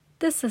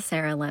This is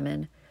Sarah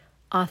Lemon,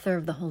 author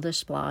of the Whole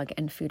Dish blog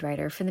and food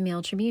writer for the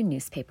Mail Tribune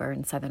newspaper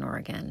in Southern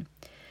Oregon.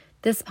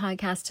 This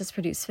podcast is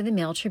produced for the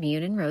Mail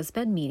Tribune and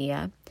Rosebud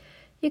Media.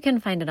 You can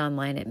find it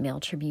online at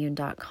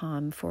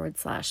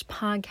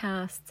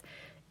mailtribune.com/podcasts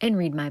and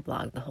read my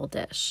blog, The Whole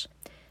Dish,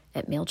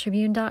 at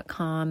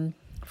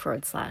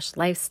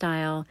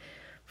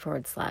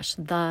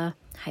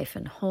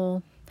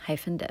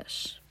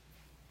mailtribune.com/lifestyle/the-whole-dish.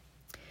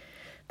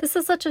 This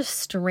is such a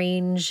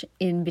strange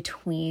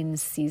in-between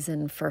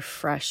season for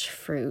fresh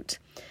fruit,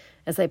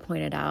 as I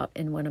pointed out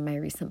in one of my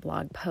recent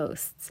blog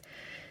posts.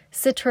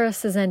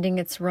 Citrus is ending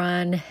its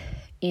run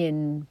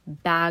in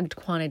bagged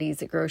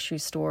quantities at grocery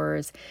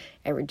stores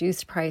at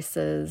reduced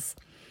prices.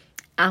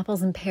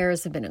 Apples and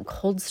pears have been in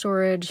cold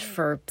storage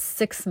for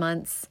 6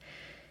 months,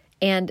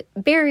 and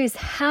berries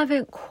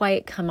haven't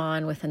quite come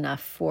on with enough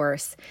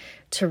force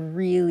to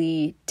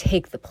really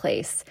take the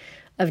place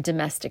of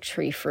domestic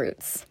tree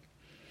fruits.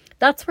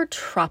 That's where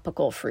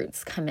tropical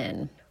fruits come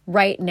in.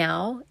 Right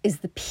now is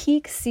the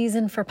peak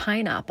season for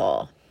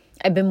pineapple.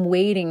 I've been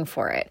waiting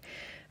for it.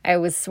 I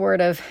was sort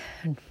of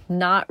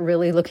not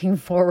really looking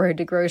forward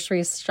to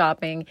grocery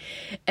shopping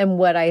and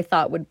what I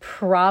thought would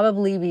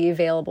probably be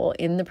available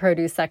in the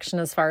produce section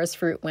as far as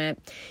fruit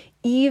went.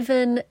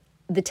 Even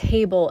the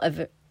table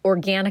of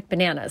organic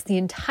bananas, the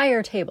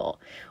entire table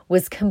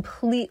was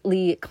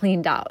completely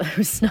cleaned out. There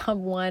was not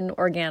one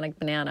organic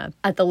banana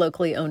at the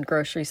locally owned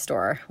grocery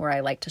store where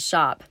I like to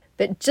shop.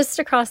 But just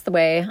across the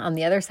way, on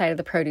the other side of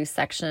the produce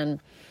section,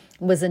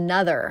 was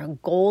another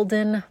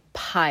golden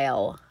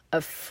pile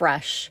of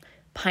fresh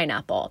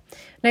pineapple.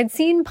 And I'd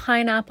seen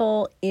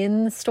pineapple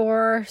in the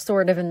store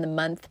sort of in the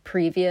month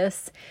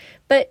previous,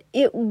 but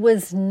it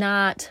was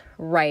not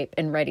ripe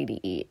and ready to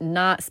eat,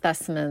 not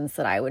specimens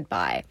that I would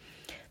buy.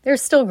 They're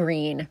still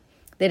green.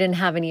 They didn't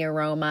have any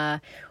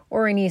aroma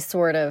or any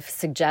sort of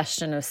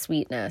suggestion of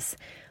sweetness.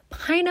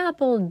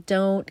 Pineapple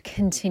don't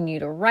continue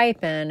to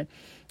ripen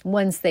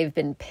once they've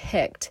been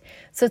picked.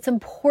 So it's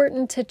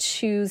important to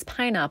choose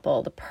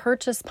pineapple, to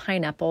purchase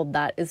pineapple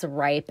that is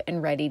ripe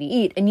and ready to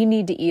eat. And you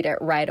need to eat it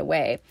right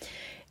away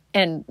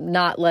and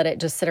not let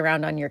it just sit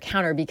around on your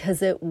counter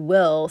because it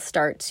will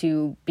start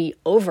to be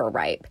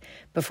overripe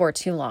before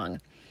too long.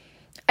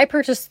 I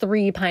purchased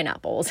 3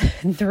 pineapples,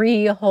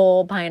 3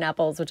 whole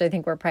pineapples, which I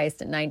think were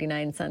priced at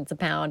 99 cents a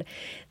pound. I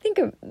think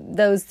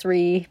those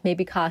 3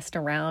 maybe cost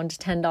around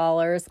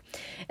 $10.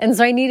 And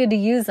so I needed to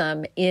use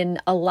them in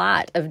a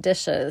lot of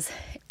dishes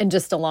and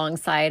just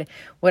alongside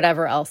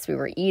whatever else we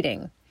were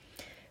eating.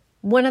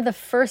 One of the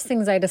first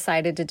things I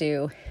decided to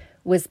do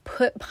was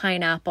put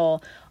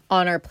pineapple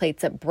on our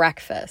plates at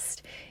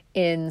breakfast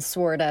in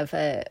sort of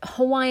a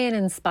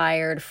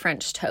Hawaiian-inspired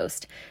French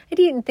toast. I'd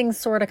eaten things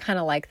sort of kind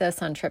of like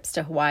this on trips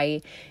to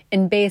Hawaii,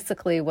 and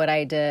basically what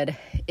I did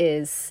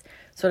is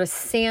sort of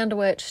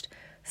sandwiched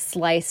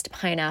sliced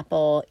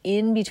pineapple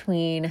in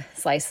between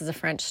slices of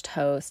French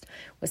toast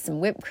with some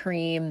whipped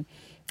cream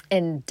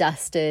and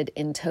dusted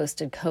in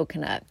toasted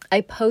coconut. I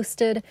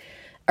posted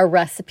a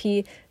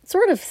recipe,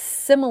 sort of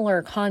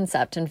similar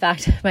concept. In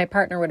fact, my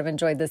partner would have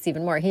enjoyed this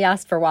even more. He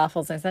asked for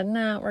waffles. I said,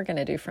 no, we're going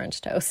to do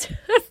French toast.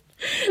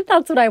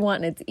 That's what I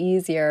want, and it's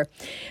easier.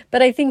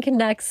 But I think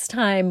next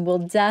time we'll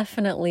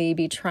definitely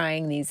be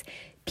trying these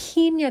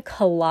pina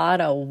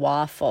colada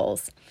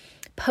waffles.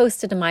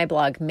 Posted to my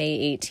blog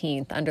May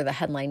 18th under the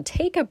headline,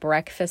 Take a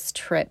Breakfast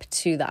Trip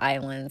to the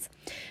Islands.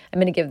 I'm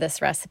going to give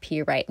this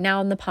recipe right now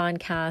in the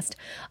podcast,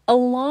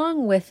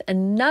 along with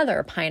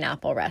another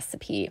pineapple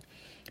recipe,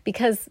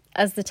 because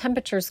as the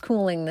temperature's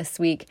cooling this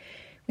week,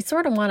 we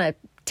sort of want to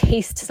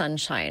taste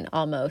sunshine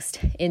almost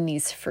in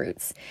these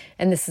fruits.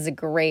 And this is a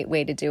great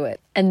way to do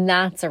it. And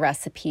that's a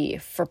recipe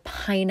for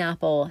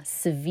pineapple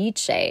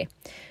ceviche,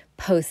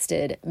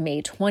 posted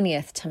May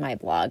 20th to my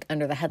blog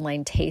under the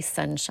headline Taste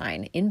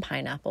Sunshine in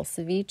Pineapple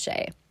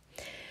Ceviche.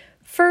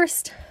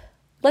 First,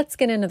 let's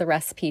get into the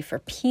recipe for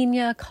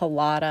pina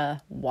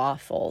colada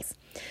waffles.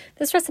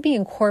 This recipe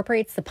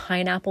incorporates the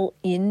pineapple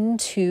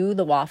into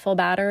the waffle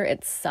batter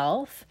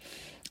itself,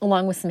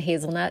 along with some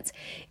hazelnuts.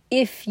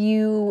 If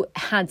you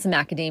had some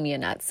macadamia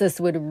nuts, this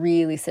would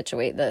really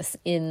situate this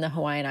in the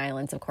Hawaiian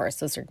Islands, of course.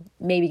 Those are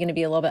maybe going to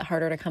be a little bit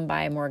harder to come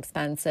by, more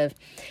expensive.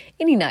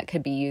 Any nut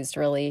could be used,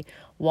 really.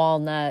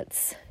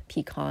 Walnuts,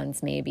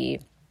 pecans,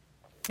 maybe.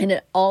 And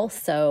it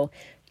also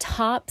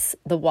tops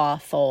the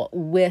waffle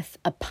with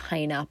a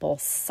pineapple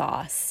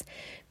sauce,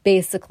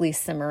 basically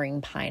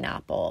simmering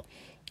pineapple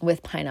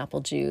with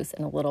pineapple juice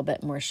and a little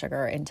bit more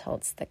sugar until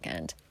it's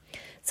thickened.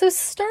 So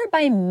start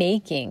by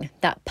making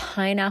that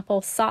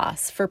pineapple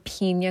sauce for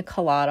pina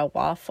colada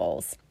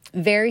waffles.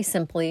 Very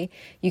simply,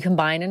 you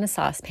combine in a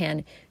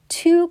saucepan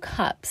 2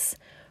 cups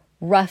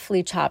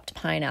roughly chopped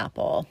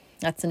pineapple.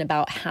 That's in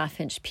about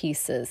 1/2-inch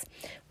pieces,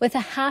 with a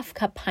 1/2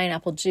 cup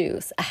pineapple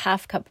juice, a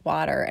 1/2 cup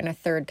water, and a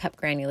 1/3 cup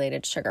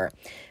granulated sugar.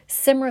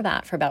 Simmer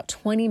that for about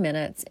 20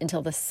 minutes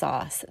until the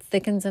sauce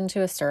thickens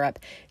into a syrup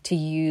to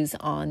use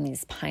on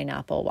these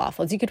pineapple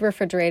waffles. You could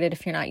refrigerate it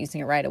if you're not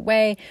using it right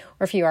away,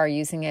 or if you are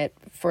using it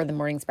for the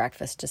morning's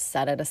breakfast, just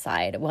set it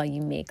aside while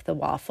you make the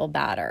waffle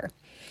batter.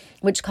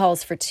 which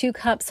calls for 2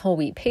 cups whole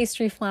wheat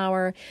pastry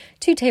flour,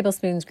 2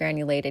 tablespoons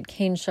granulated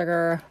cane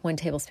sugar, 1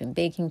 tablespoon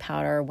baking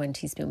powder, 1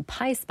 teaspoon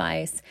pie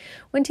spice,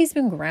 1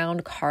 teaspoon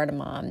ground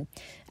cardamom,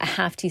 a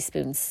half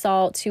teaspoon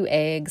salt, 2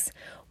 eggs,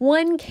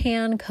 1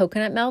 can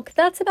coconut milk.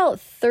 That's about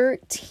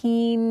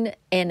 13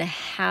 and a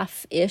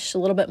half-ish, a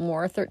little bit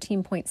more,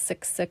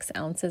 13.66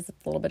 ounces.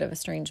 It's a little bit of a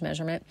strange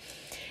measurement.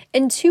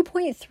 And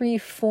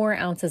 2.34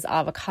 ounces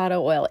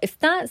avocado oil. If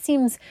that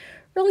seems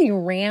really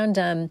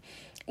random,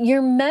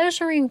 you're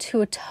measuring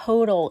to a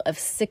total of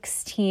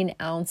 16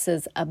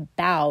 ounces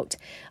about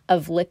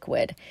of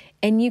liquid.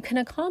 And you can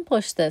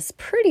accomplish this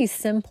pretty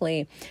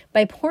simply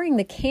by pouring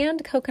the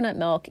canned coconut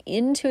milk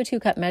into a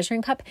 2-cup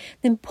measuring cup,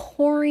 then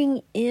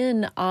pouring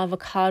in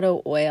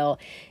avocado oil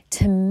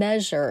to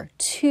measure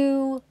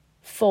 2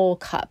 full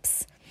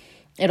cups.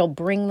 It'll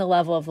bring the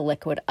level of the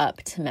liquid up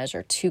to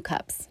measure 2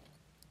 cups.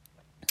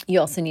 You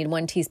also need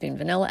 1 teaspoon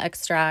vanilla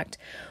extract,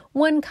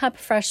 1 cup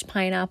fresh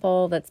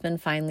pineapple that's been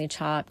finely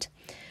chopped,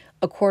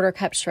 a 1/4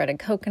 cup shredded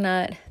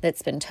coconut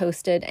that's been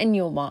toasted, and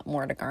you'll want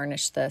more to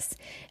garnish this,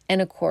 and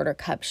a 1/4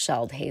 cup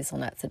shelled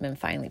hazelnuts that have been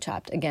finely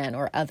chopped, again,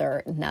 or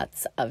other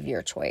nuts of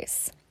your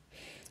choice.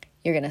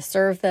 You're going to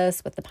serve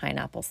this with the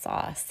pineapple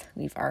sauce.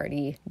 We've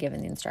already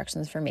given the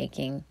instructions for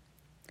making.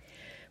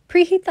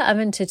 Preheat the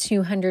oven to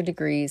 200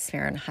 degrees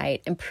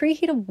Fahrenheit and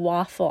preheat a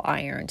waffle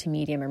iron to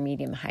medium or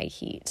medium-high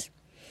heat.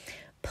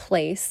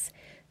 Place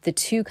the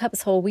 2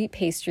 cups whole wheat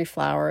pastry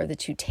flour, the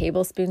 2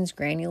 tablespoons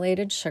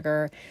granulated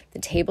sugar, the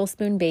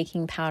tablespoon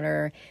baking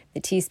powder,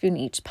 the teaspoon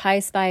each pie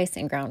spice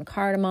and ground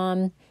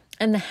cardamom,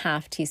 and the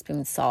half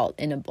teaspoon salt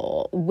in a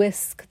bowl.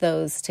 Whisk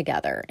those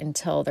together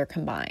until they're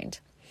combined.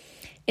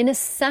 In a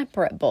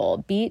separate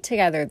bowl, beat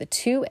together the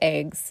 2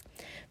 eggs,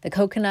 the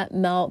coconut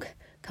milk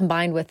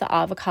combined with the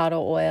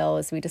avocado oil,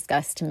 as we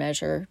discussed, to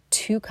measure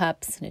 2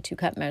 cups in a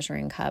 2-cup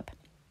measuring cup,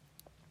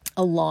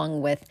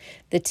 along with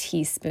the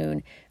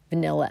teaspoon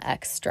vanilla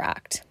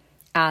extract.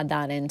 Add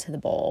that into the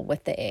bowl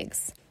with the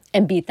eggs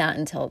and beat that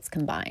until it's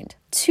combined.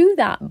 To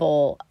that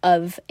bowl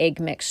of egg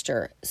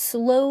mixture,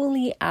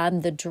 slowly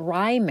add the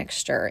dry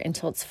mixture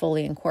until it's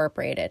fully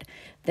incorporated.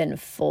 Then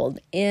fold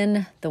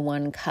in the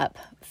 1 cup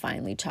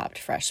finely chopped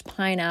fresh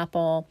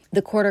pineapple,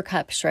 the 1/4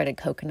 cup shredded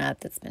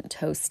coconut that's been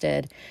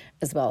toasted,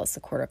 as well as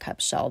the 1/4 cup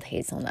shelled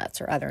hazelnuts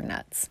or other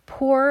nuts.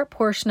 Pour a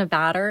portion of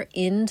batter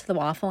into the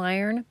waffle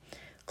iron.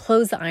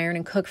 Close the iron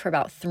and cook for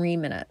about 3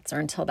 minutes or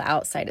until the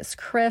outside is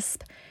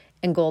crisp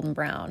and golden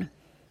brown.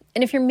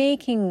 And if you're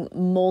making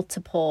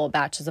multiple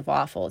batches of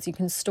waffles, you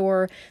can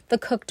store the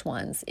cooked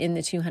ones in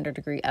the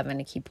 200-degree oven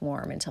to keep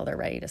warm until they're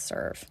ready to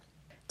serve.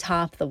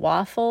 Top the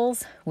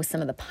waffles with some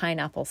of the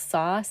pineapple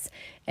sauce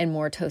and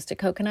more toasted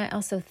coconut. I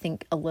also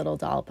think a little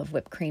dollop of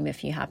whipped cream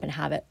if you happen to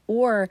have it,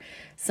 or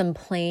some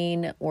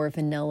plain or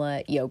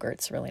vanilla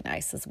yogurt's really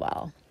nice as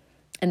well.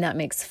 And that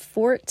makes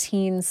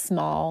 14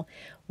 small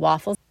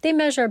waffles. They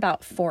measure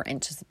about 4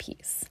 inches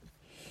apiece.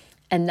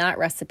 And that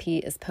recipe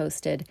is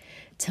posted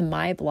to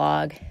my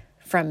blog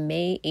from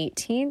May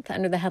 18th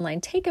under the headline,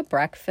 Take a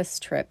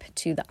Breakfast Trip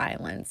to the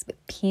Islands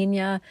with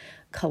Pina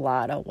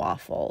Colada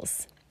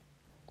Waffles.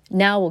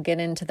 Now we'll get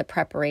into the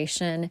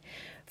preparation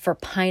for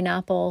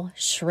pineapple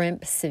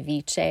shrimp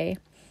ceviche.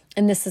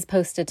 And this is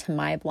posted to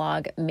my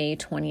blog May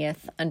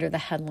 20th under the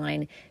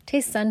headline,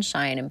 Taste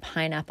Sunshine and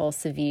Pineapple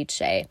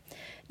Ceviche.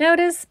 Now it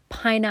is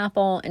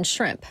pineapple and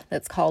shrimp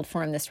that's called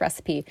for in this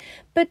recipe,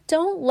 but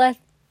don't let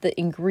the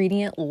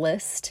ingredient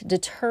list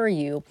deter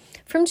you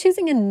from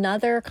choosing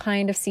another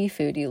kind of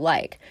seafood you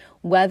like,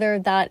 whether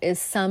that is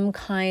some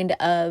kind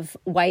of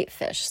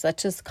whitefish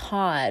such as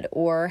cod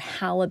or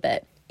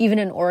halibut. Even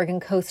an Oregon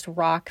coast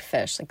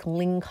rockfish like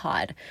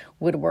lingcod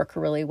would work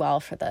really well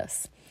for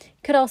this.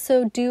 You could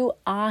also do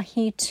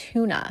ahi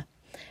tuna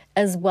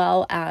as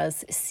well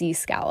as sea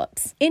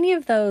scallops. Any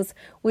of those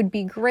would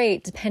be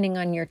great depending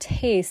on your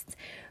tastes,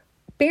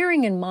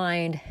 bearing in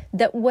mind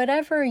that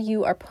whatever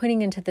you are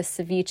putting into the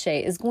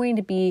ceviche is going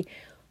to be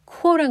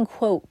quote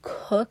unquote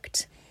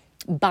cooked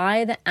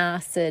by the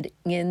acid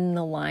in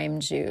the lime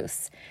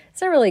juice.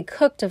 It's not really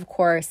cooked, of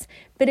course,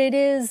 but it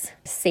is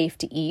safe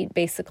to eat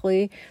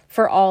basically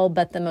for all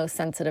but the most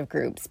sensitive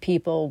groups,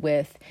 people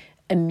with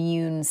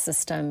immune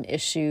system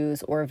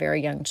issues or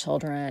very young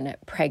children,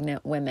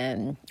 pregnant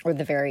women, or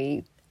the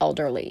very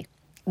elderly.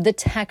 The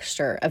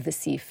texture of the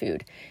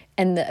seafood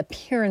and the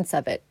appearance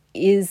of it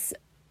is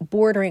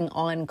bordering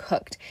on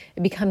cooked.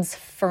 It becomes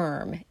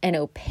firm and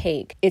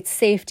opaque. It's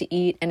safe to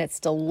eat and it's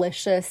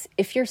delicious.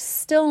 If you're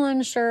still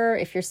unsure,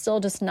 if you're still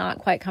just not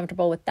quite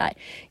comfortable with that,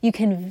 you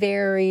can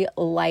very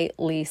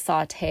lightly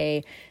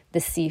saute the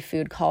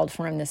seafood called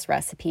for in this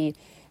recipe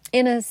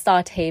in a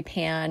saute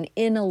pan,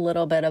 in a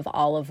little bit of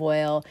olive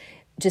oil,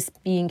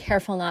 just being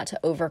careful not to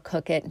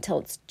overcook it until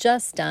it's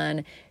just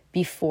done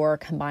before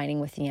combining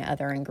with the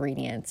other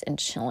ingredients and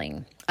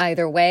chilling.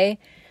 Either way,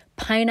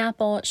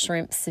 pineapple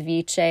shrimp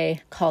ceviche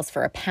calls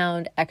for 1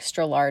 pound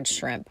extra large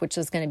shrimp, which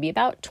is going to be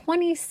about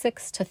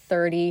 26 to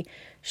 30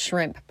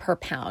 shrimp per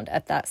pound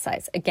at that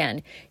size.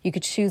 Again, you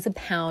could choose 1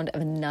 pound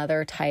of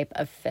another type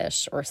of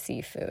fish or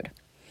seafood.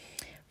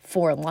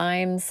 4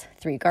 limes,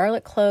 3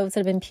 garlic cloves that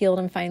have been peeled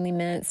and finely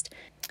minced,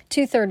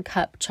 2/3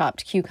 cup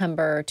chopped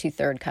cucumber,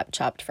 2/3 cup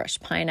chopped fresh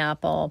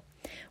pineapple,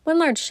 1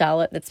 large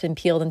shallot that's been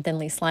peeled and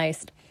thinly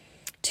sliced,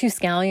 2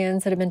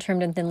 scallions that have been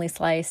trimmed and thinly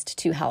sliced,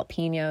 2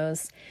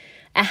 jalapenos,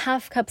 a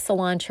 1/2 cup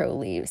cilantro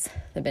leaves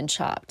that have been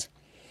chopped,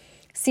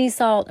 sea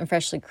salt and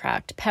freshly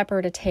cracked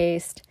pepper to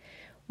taste,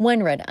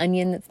 1 red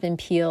onion that's been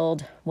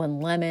peeled, 1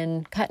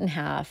 lemon cut in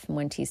half, and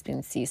 1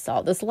 teaspoon sea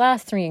salt. Those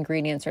last 3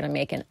 ingredients are to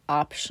make an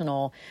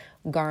optional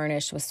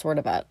garnish with sort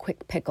of a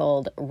quick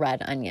pickled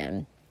red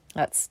onion.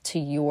 That's to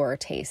your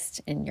taste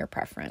and your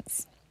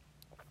preference.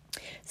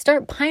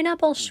 Start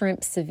pineapple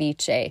shrimp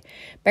ceviche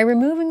by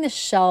removing the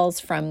shells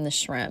from the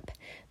shrimp,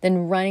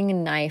 then running a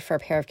knife or a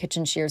pair of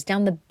kitchen shears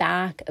down the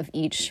back of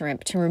each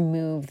shrimp to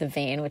remove the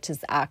vein, which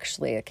is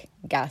actually a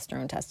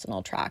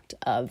gastrointestinal tract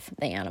of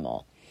the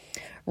animal.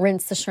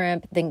 Rinse the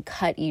shrimp, then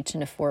cut each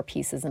into 4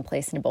 pieces and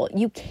place in a bowl.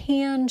 You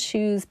can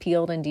choose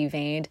peeled and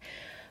deveined.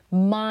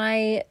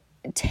 My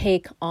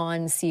take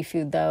on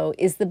seafood, though,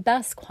 is the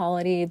best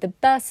quality, the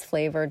best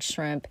flavored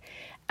shrimp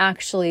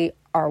actually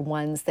are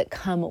ones that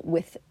come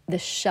with the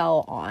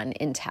shell on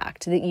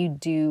intact, that you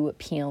do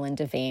peel and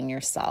devein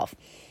yourself.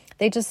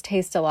 They just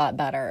taste a lot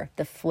better.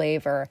 The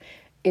flavor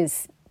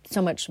is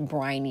so much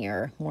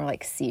brinier, more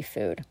like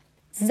seafood.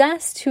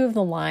 Zest 2 of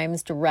the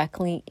limes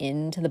directly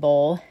into the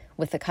bowl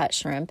with the cut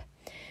shrimp.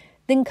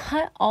 Then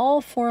cut all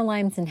 4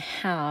 limes in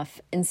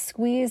half and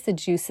squeeze the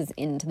juices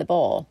into the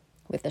bowl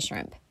with the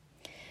shrimp.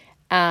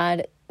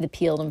 Add the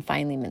peeled and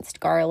finely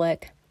minced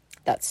garlic.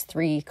 That's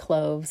 3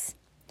 cloves.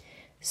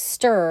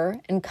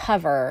 Stir and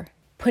cover,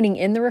 putting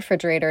in the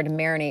refrigerator to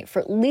marinate for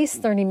at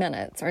least 30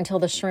 minutes or until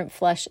the shrimp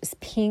flesh is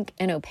pink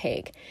and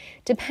opaque.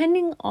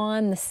 Depending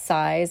on the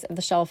size of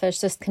the shellfish,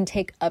 this can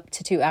take up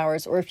to 2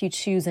 hours, or if you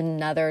choose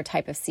another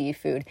type of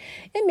seafood,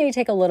 it may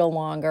take a little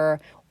longer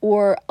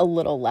or a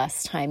little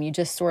less time. You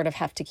just sort of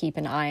have to keep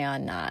an eye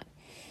on that.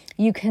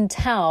 You can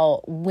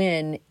tell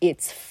when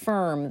it's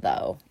firm,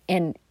 though,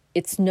 and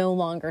it's no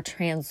longer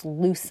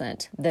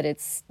translucent, that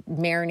it's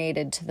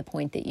marinated to the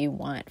point that you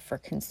want for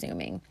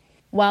consuming.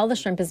 While the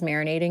shrimp is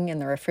marinating in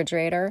the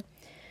refrigerator,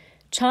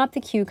 chop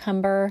the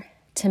cucumber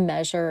to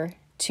measure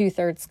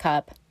 2/3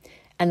 cup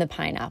and the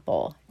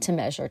pineapple to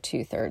measure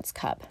 2/3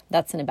 cup.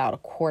 That's in about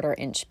 1/4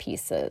 inch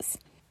pieces.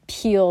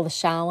 Peel the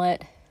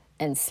shallot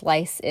and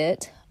slice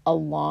it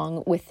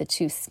along with the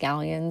 2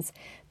 scallions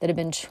that have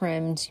been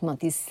trimmed. You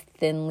want these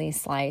thinly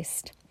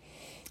sliced.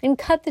 And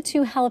cut the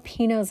 2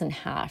 jalapenos in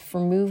half.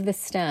 Remove the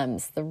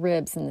stems, the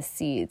ribs, and the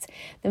seeds.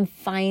 Then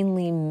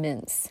finely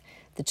mince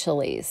the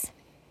chilies.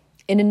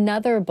 In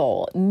another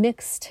bowl,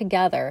 mix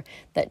together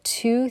that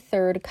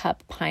 2/3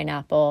 cup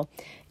pineapple.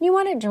 You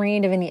want it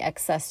drained of any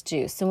excess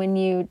juice. So when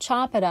you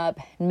chop it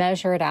up,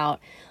 measure it out,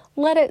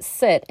 let it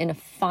sit in a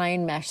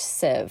fine mesh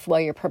sieve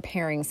while you're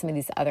preparing some of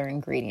these other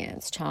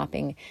ingredients,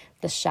 chopping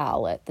the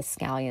shallot, the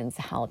scallions,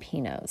 the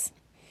jalapenos.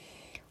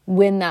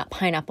 When that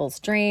pineapple's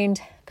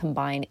drained,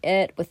 combine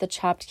it with the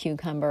chopped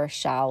cucumber,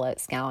 shallot,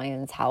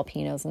 scallions,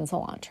 jalapenos, and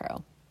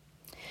cilantro.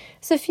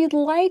 So if you'd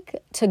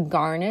like to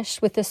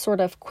garnish with this sort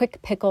of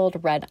quick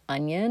pickled red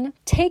onion,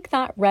 take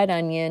that red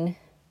onion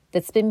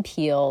that's been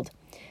peeled,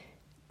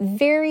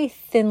 very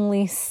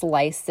thinly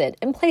slice it,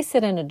 and place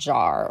it in a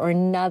jar or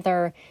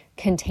another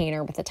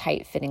container with a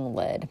tight fitting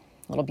lid.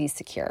 It'll be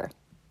secure.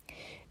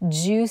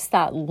 Juice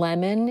that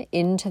lemon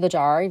into the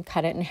jar. You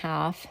cut it in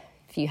half.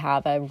 If you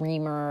have a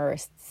reamer or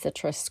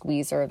citrus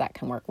squeezer, that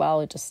can work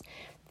well, just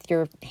with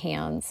your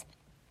hands.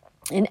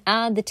 And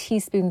add the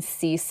teaspoon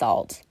sea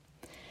salt.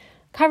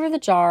 Cover the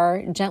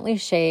jar, gently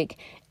shake,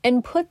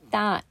 and put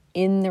that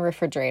in the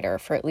refrigerator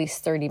for at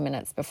least 30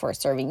 minutes before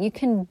serving. You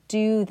can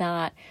do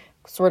that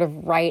sort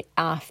of right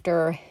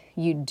after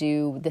you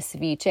do the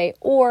ceviche,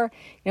 or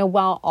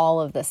while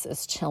all of this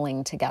is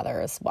chilling together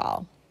as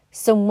well.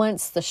 So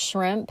once the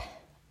shrimp,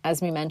 as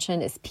we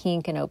mentioned, is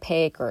pink and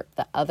opaque, or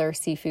the other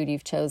seafood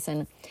you've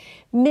chosen,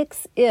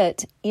 mix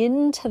it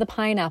into the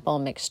pineapple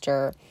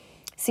mixture,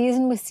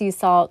 season with sea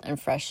salt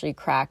and freshly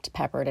cracked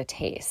pepper to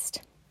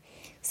taste.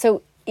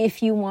 So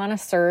if you want to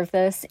serve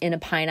this in a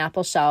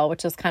pineapple shell,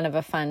 which is kind of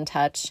a fun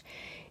touch,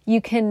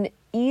 you can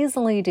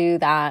easily do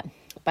that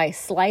by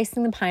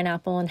slicing the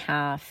pineapple in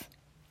half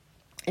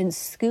and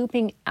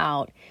scooping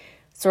out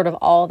sort of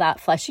all that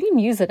flesh. You can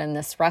use it in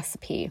this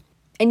recipe.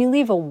 And you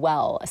leave a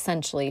well,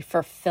 essentially,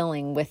 for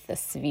filling with the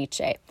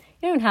ceviche.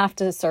 You don't have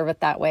to serve it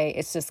that way.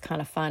 It's just kind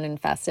of fun and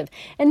festive.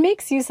 And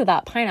makes use of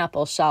that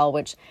pineapple shell,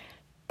 which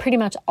pretty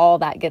much all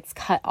that gets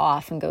cut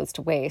off and goes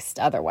to waste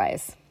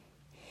otherwise.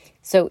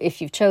 So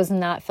if you've chosen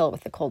that, fill it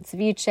with the cold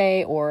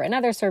ceviche or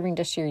another serving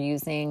dish you're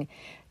using.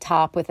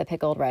 Top with the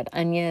pickled red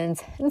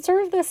onions. And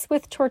serve this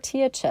with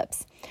tortilla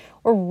chips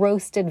or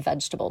roasted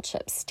vegetable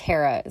chips.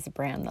 Terra is a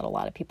brand that a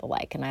lot of people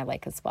like, and I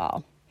like as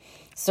well.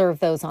 Serve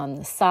those on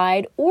the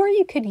side, or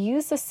you could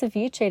use the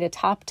ceviche to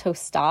top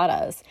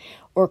tostadas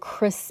or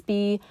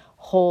crispy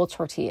whole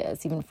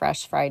tortillas. Even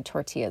fresh fried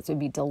tortillas would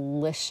be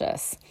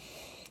delicious.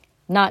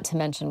 Not to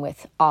mention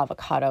with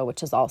avocado,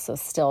 which is also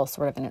still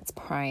sort of in its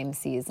prime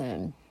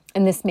season.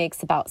 And this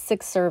makes about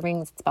 6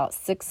 servings. It's about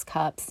 6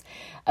 cups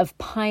of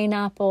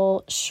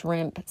pineapple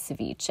shrimp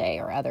ceviche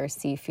or other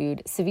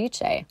seafood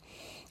ceviche.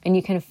 And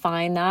you can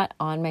find that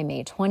on my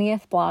May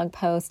 20th blog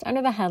post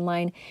under the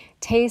headline,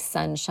 Taste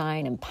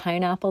Sunshine and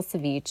Pineapple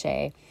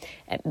Ceviche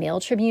at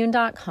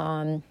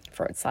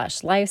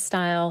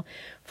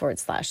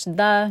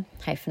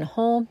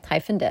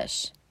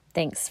mailtribune.com/lifestyle/the-whole-dish.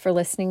 Thanks for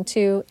listening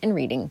to and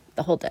reading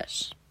The Whole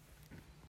Dish.